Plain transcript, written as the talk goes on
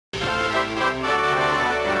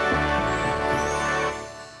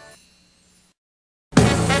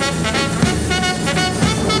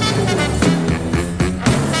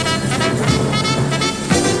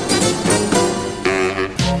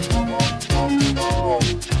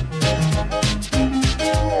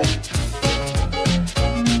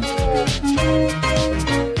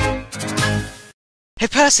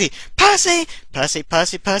Percy! Percy! Percy,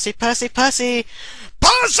 Percy, Percy, Percy, Percy!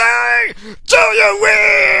 Percy! Do you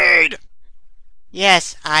read?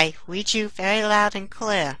 Yes, I read you very loud and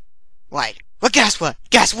clear. Right. Well, guess what?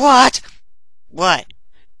 Guess what? What?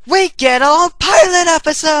 We get our pilot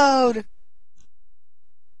episode!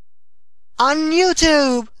 On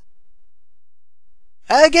YouTube!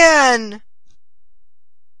 Again!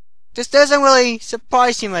 This doesn't really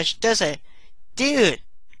surprise you much, does it? Dude,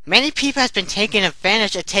 many people have been taking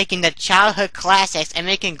advantage of taking the childhood classics and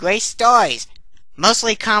making great stories.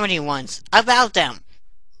 Mostly comedy ones. About them.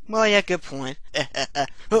 Well, yeah, good point.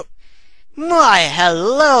 Why,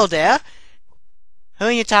 hello there! Who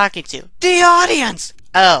are you talking to? The audience!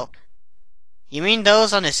 Oh. You mean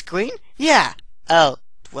those on the screen? Yeah. Oh.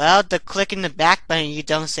 Well, the click in the back button you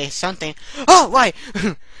don't say something. Oh, right!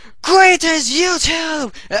 Greatest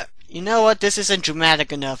YouTube! You know what? This isn't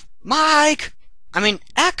dramatic enough. Mike! I mean,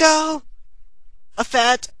 Echo!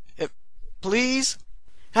 Effect! Please?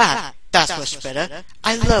 That's much better.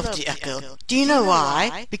 I love the Echo. Do you know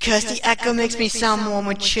why? Because the Echo makes me sound more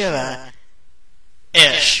mature.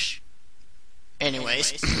 Ish.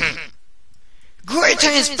 Anyways.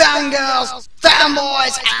 Greetings, fangirls,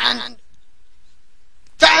 fanboys, and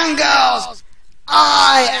fangirls!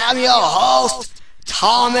 I am your host,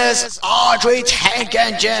 Thomas Audrey Tank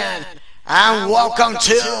Engine, and welcome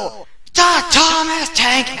to the Thomas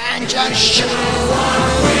Tank Engine Show!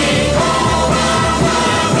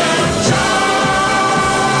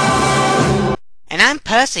 And I'm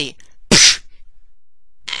Percy.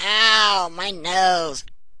 Ow, my nose.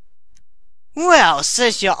 Well,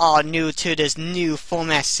 since you're all new to this new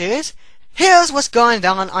format series, here's what's going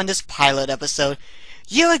on this pilot episode.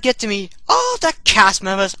 You will get to meet all the cast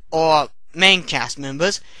members, or main cast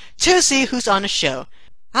members, to see who's on the show.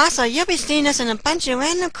 Also, you'll be seeing us in a bunch of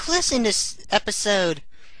random clips in this episode.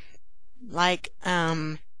 Like,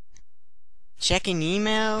 checking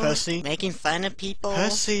email, Percy, making fun of people,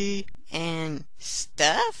 Percy, and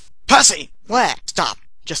stuff? Percy! What? Stop.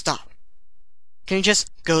 Just stop. Can you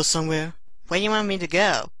just go somewhere? Where do you want me to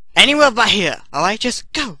go? Anywhere but here, alright?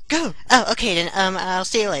 Just go, go! Oh, okay then, I'll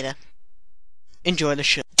see you later. Enjoy the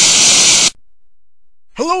show.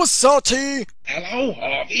 Hello, Salty! Hello,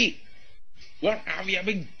 Harvey. What have you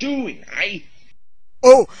been doing, eh?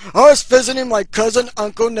 Oh, I was visiting my cousin,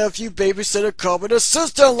 uncle, nephew, babysitter, carpenter,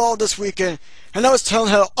 sister-in-law this weekend, and I was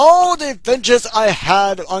telling her all the adventures I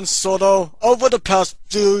had on Sodo over the past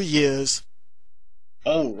few years.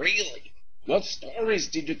 Oh, really? What stories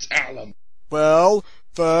did you tell them? Well,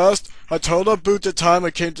 first, I told her about the time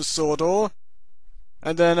I came to Sodor,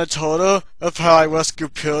 and then I told her of how I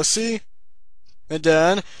rescued Percy, and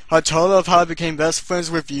then I told her of how I became best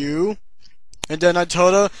friends with you, and then I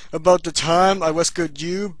told her about the time I rescued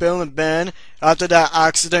you, Bill, and Ben after that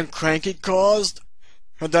accident Cranky caused,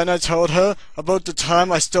 and then I told her about the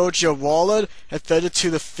time I stole your wallet and fed it to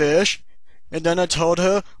the fish, and then I told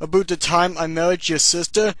her about the time I married your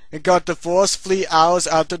sister and got divorced 3 hours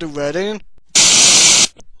after the wedding.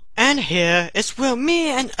 And here is where me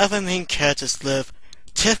and other main characters live.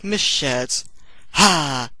 T.T.E.S Sheds.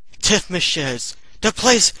 T.T.E.S Sheds. The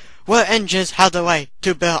place where engines have the right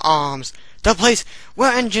to bear arms. The place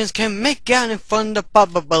where engines can make out in front of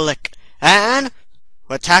the public. And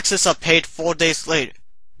where taxes are paid 4 days later.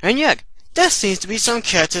 And yet, there seems to be some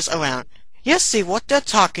characters around. Let's see what they're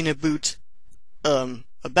talking about.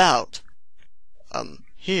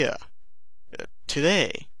 Here.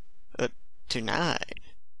 Today. Tonight.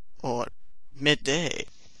 Or midday.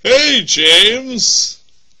 Hey, James!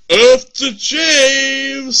 After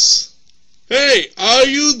James! Hey, are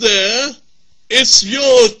you there? It's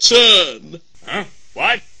your turn! Huh?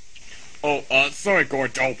 What? Oh, sorry,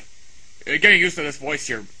 Gordope. Getting used to this voice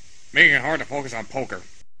here, making it hard to focus on poker.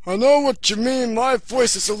 I know what you mean, my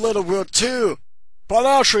voice is a little weird too, but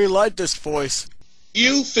I actually like this voice.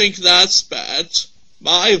 You think that's bad?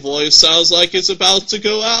 My voice sounds like it's about to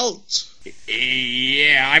go out.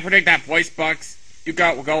 Yeah, I predict that voice box you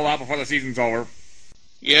got will go out before the season's over.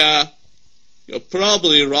 Yeah, you're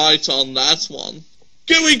probably right on that one.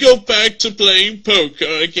 Can we go back to playing poker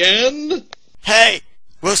again? Hey,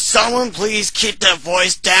 will someone please keep their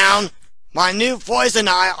voice down? My new voice and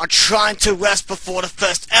I are trying to rest before the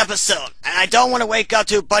first episode, and I don't want to wake up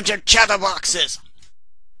to a bunch of chatterboxes.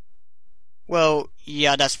 Well,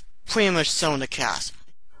 yeah, that's pretty much so in the cast.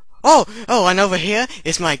 Oh, and over here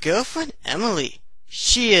is my girlfriend, Emily.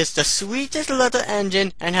 She is the sweetest little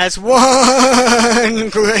engine and has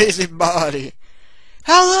one crazy body.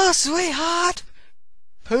 Hello, sweetheart.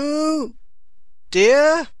 Pooh?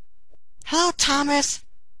 Dear? Hello, Thomas.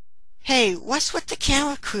 Hey, what's with the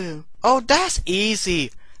camera crew? Oh, that's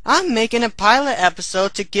easy. I'm making a pilot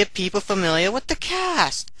episode to get people familiar with the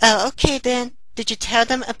cast. Oh, okay then. Did you tell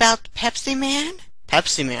them about Pepsi Man?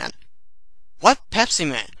 Pepsi Man? What Pepsi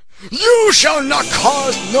Man? You shall not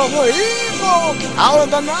cause no more evil out of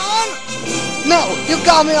the man! No, you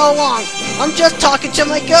got me all wrong. I'm just talking to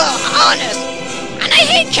my girl, honest. And I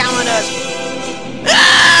hate calendars.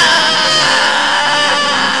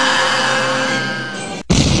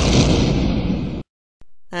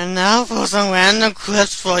 And now for some random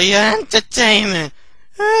clips for your entertainment.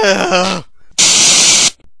 And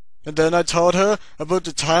then I told her about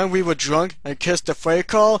the time we were drunk and kissed the freight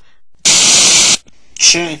car.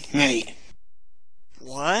 Checkmate.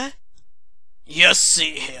 What? You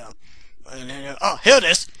see here. Oh, here it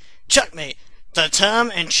is. Checkmate. The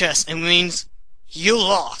term in chess, it means you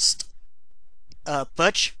lost.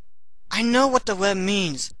 Butch, I know what the word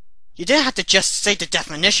means. You didn't have to just say the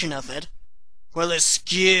definition of it. Well,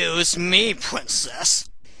 excuse me, princess.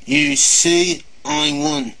 You see, I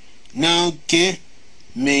won. Now give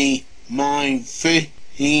me my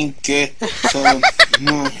finger some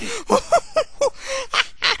money.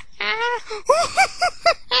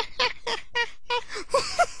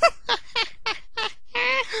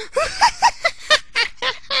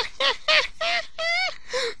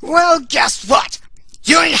 Well, guess what?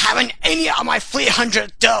 You ain't having any of my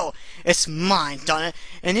 300 dough. It's mine, darn it.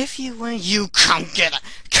 And if you win, you come get it.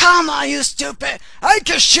 Come on, you stupid. I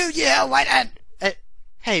can shoot you here right at...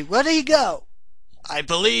 Hey, where did he go? I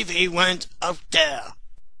believe he went up there.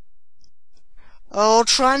 Oh,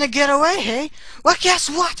 trying to get away, hey? Well, guess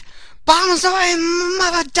what? Bombs away,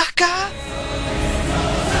 mother ducker!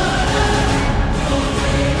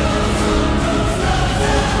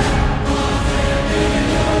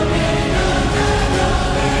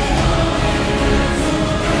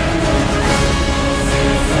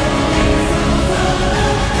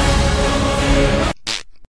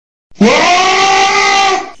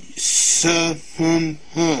 So,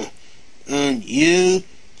 and you,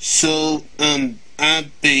 so,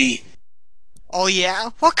 Abby. Oh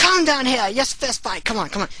yeah? Well, calm down here. Yes, fist fight. Come on,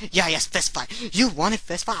 come on. Yeah, yes, fist fight. You want a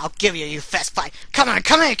fist fight? I'll give you fist fight. Come on,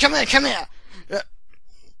 come here, come here, come here.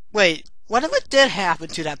 Wait, whatever did happen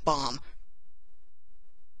to that bomb?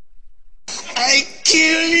 I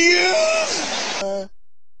kill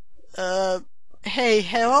you! Hey,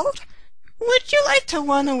 Harold? Would you like to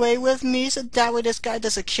run away with me so that way this guy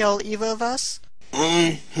doesn't kill either of us?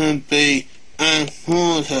 I'm happy and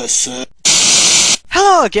water, sir.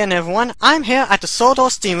 Hello again, everyone. I'm here at the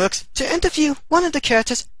TheSodorSteamworks to interview one of the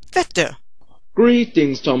characters, Victor.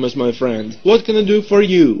 Greetings, Thomas, my friend. What can I do for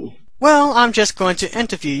you? Well, I'm just going to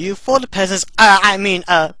interview you for the peasants,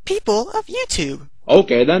 people of YouTube.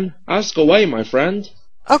 Okay then, ask away, my friend.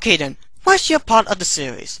 Okay then, what's your part of the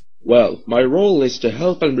series? Well, my role is to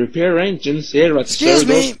help and repair engines here at Excuse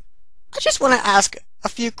me, TheSodorSteamworks. I just want to ask a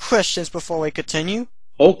few questions before we continue.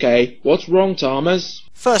 Okay, what's wrong, Thomas?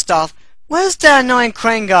 First off, where's that annoying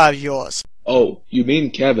crane guy of yours? Oh, you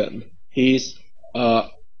mean Kevin. He's,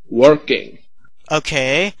 working.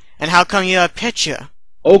 Okay, and how come you're a picture?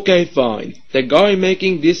 Okay, fine. The guy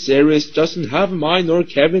making this series doesn't have mine or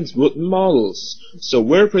Kevin's wooden models, so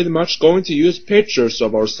we're pretty much going to use pictures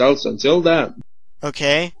of ourselves until then.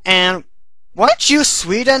 Okay, and weren't you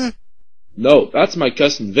Sweden? No, that's my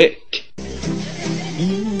cousin Vic.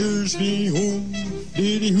 English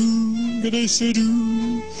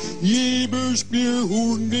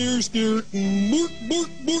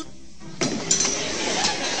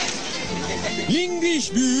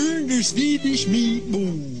beer, the Swedish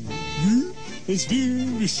meatball. You, it's beer,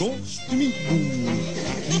 the sauce, the meatball.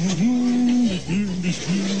 The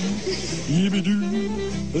beer,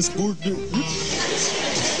 the sport, the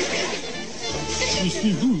it's the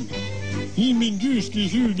who. He mean just the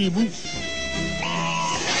who, the move.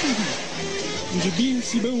 It's a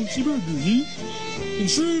bouncy, bouncy burger, he. And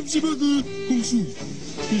serves the burger, who's who.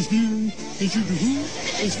 It's beer, it's the who,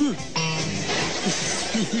 it's good.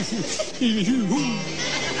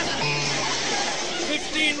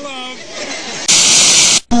 15 love.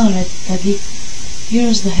 Alright, Daddy.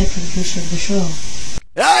 Here's the head producer of the show.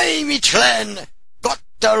 Hey, Michelin! Got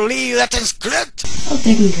the Latin script? All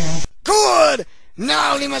taken care of. Good!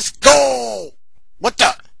 Now we must go! What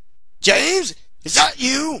the? James? Is that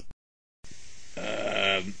you?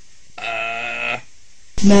 Mad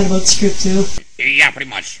about script too. Yeah, pretty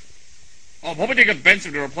much. I'm hoping to convince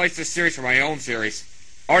him to replace this series for my own series.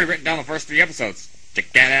 Already written down the first 3 episodes.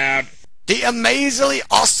 Check that out. The amazingly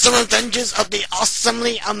awesome adventures of the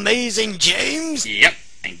awesomely amazing James? Yep,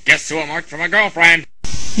 and guess who I marked for my girlfriend?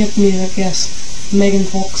 Yep, me, I guess. Megan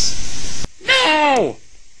Fox. No!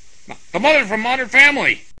 The mother from Modern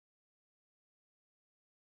Family!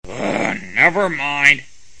 Never mind.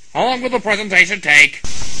 How long will the presentation take?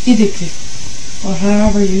 Idically. Or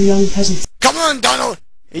however you young peasants. Come on, Donald!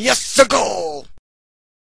 Yes, to go!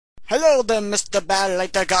 Hello there, Mr. Bad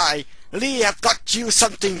Later Guy. Lee, I've got you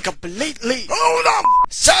something completely... Hold up!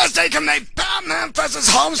 Says they can make Batman vs.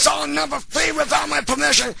 Holmes on number 3 without my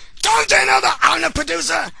permission. Don't they know that I'm the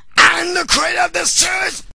producer and the creator of this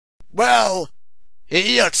series? Well,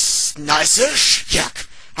 he looks nice-ish. Yuck.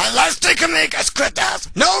 Unless they can make a script that has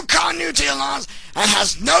no continuity alarms and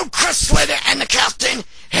has no Chris Slater in the casting, it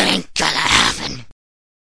ain't gonna happen.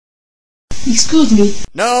 Excuse me.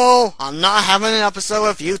 No, I'm not having an episode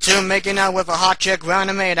of you two making out with a hot chick wearing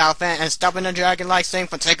a maid outfit and stopping a dragon-like thing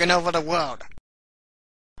from taking over the world.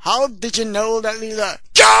 How did you know that, Lila?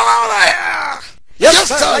 Get out of here! Yes,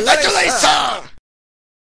 sir, literally, sir!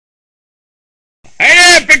 Hey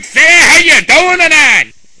there, Big Sam! How you doing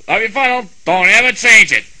tonight? Love you, final. Don't ever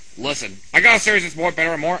change it. Listen, I got a series that's more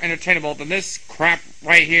better and more entertainable than this crap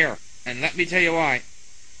right here. And let me tell you why.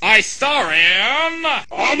 I star in...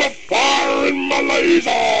 I'm a fire in my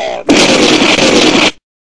laser!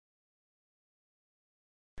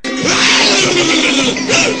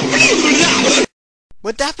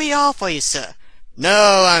 Would that be all for you, sir?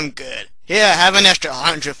 No, I'm good. Here, have an extra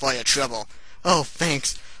 100 for your trouble. Oh,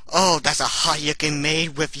 thanks. Oh, that's a hot you can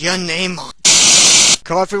made with your name on.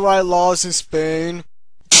 Copyright laws in Spain.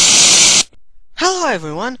 Hello,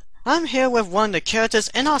 everyone. I'm here with one of the characters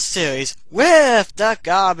in our series, with the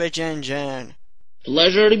Garbage Engine.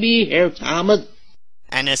 Pleasure to be here, Thomas.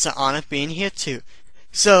 And it's an honor being here, too.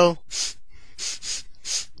 So...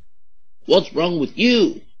 What's wrong with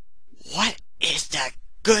you? what is that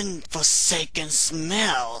godforsaken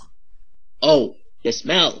smell? Oh, the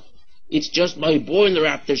smell. It's just my boiler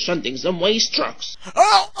after shunting some waste trucks.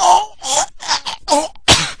 Oh!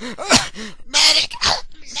 Medic!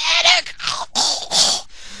 Medic!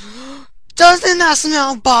 Doesn't that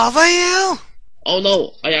smell bother you? Oh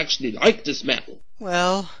no, I actually like the smell.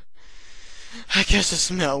 Well, I guess it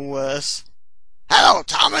smelled worse. Hello,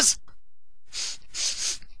 Thomas!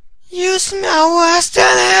 You smell worse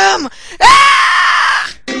than him!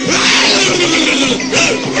 Ah!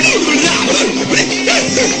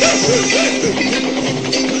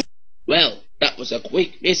 Well, that was a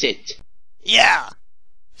quick visit. Yeah.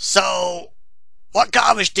 So, what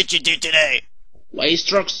garbage did you do today? Waste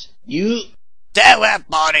trucks, you... Dead wet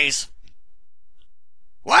bodies.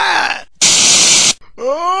 What?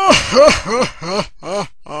 Hello,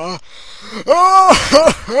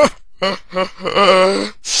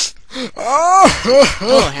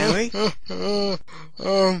 Henry.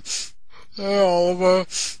 Hey, Oliver.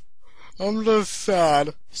 I'm just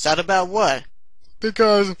sad. Sad about what?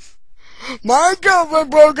 Because my girlfriend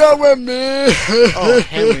broke up with me. Oh,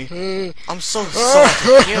 Henry. I'm so sorry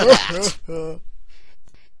to hear that.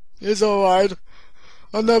 It's alright.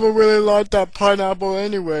 I never really liked that pineapple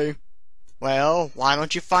anyway. Well, why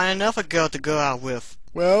don't you find another girl to go out with?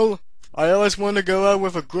 Well, I always wanted to go out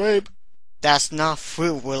with a grape. That's not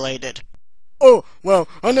fruit related. Oh, well,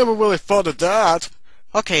 I never really thought of that.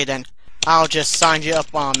 Okay then, I'll just sign you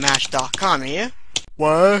up on Match.com, yeah?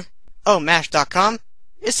 What? Oh, Match.com?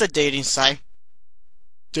 It's a dating site.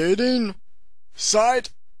 Dating? Site?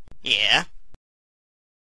 Yeah.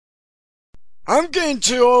 I'm getting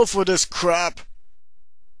too old for this crap.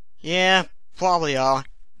 Yeah, probably are.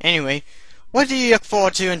 Anyway, what do you look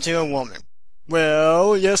forward to into a woman?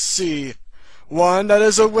 Well, yes, see. One that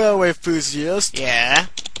is a railway enthusiast. Yeah.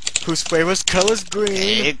 Whose favorite color is green.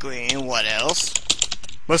 Okay, green, what else?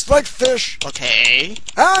 Must like fish. Okay.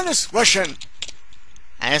 And is Russian.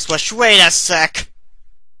 And it's what, wait a sec.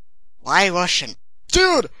 Why Russian?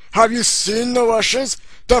 Dude, have you seen the Russians?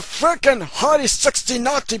 The frickin' hottie 60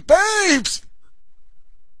 naughty babes!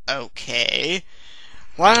 Okay.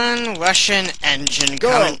 One Russian engine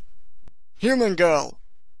Girl. coming. Human girl.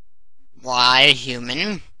 Why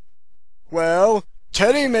human? Well,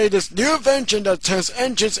 Teddy made this new invention that turns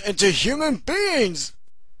engines into human beings.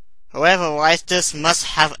 Whoever writes this must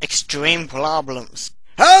have extreme problems.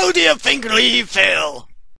 How do you think Lee feel?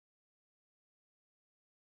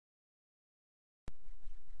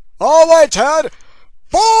 Alright, Ted.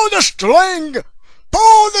 Pull the string!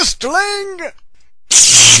 Pull the string!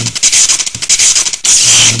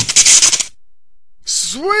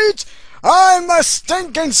 Sweet! I'm a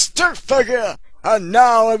stinking stick figure! And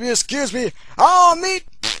now, if you excuse me, I'll meet...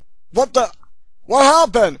 What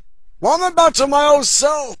happened? Well, I'm back to my old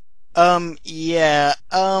self! Yeah,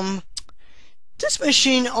 this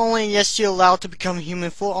machine only lets you allowed to become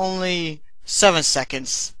human for only 7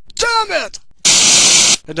 seconds. Damn it!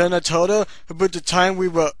 And then I told her about the time we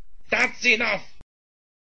were... That's enough!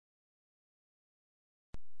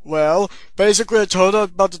 Well, basically I told her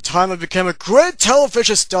about the time I became a great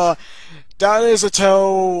television star. That is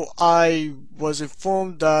until I was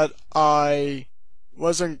informed that I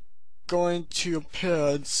wasn't going to appear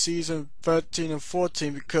in season 13 and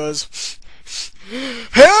 14 because he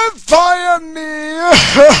fired me!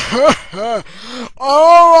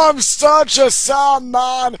 Oh, I'm such a sad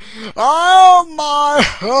man! Oh my!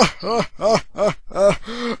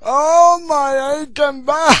 Oh my aching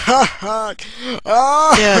back!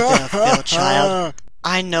 There, Phil, child.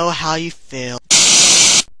 I know how you feel.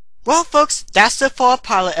 Well, folks, that's it for our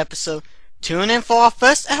pilot episode. Tune in for our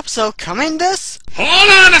first episode coming this. Hold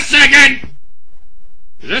on a second!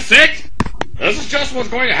 Is this it? This is just what's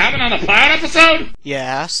going to happen on the pilot episode?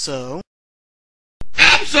 Yeah, so.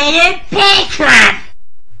 Absolute bullcrap!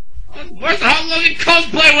 Where's the hot-looking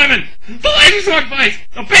cosplay women? The ladies' workplace!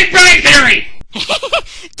 The Big Bang Theory!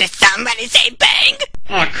 Did somebody say bang?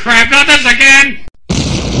 Oh crap, not this again!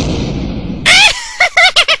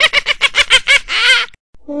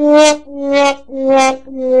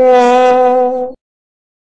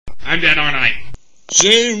 I'm dead, aren't I?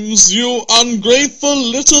 James, you ungrateful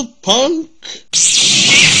little punk!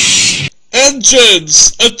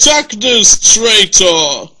 Engines, attack this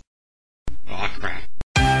traitor! Oh crap.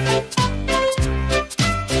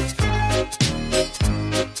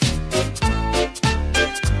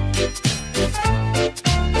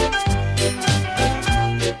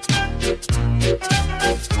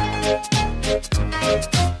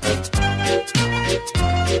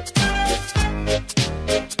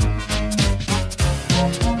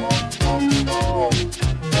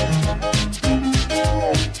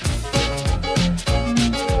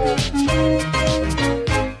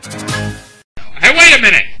 Hey, wait a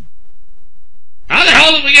minute! How the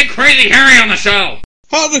hell did we get Crazy Harry on the show?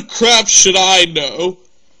 How the crap should I know?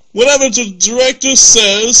 Whatever the director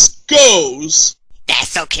says, goes!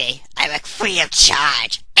 That's okay. I work free of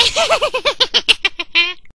charge.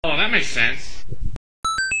 Oh, that makes sense.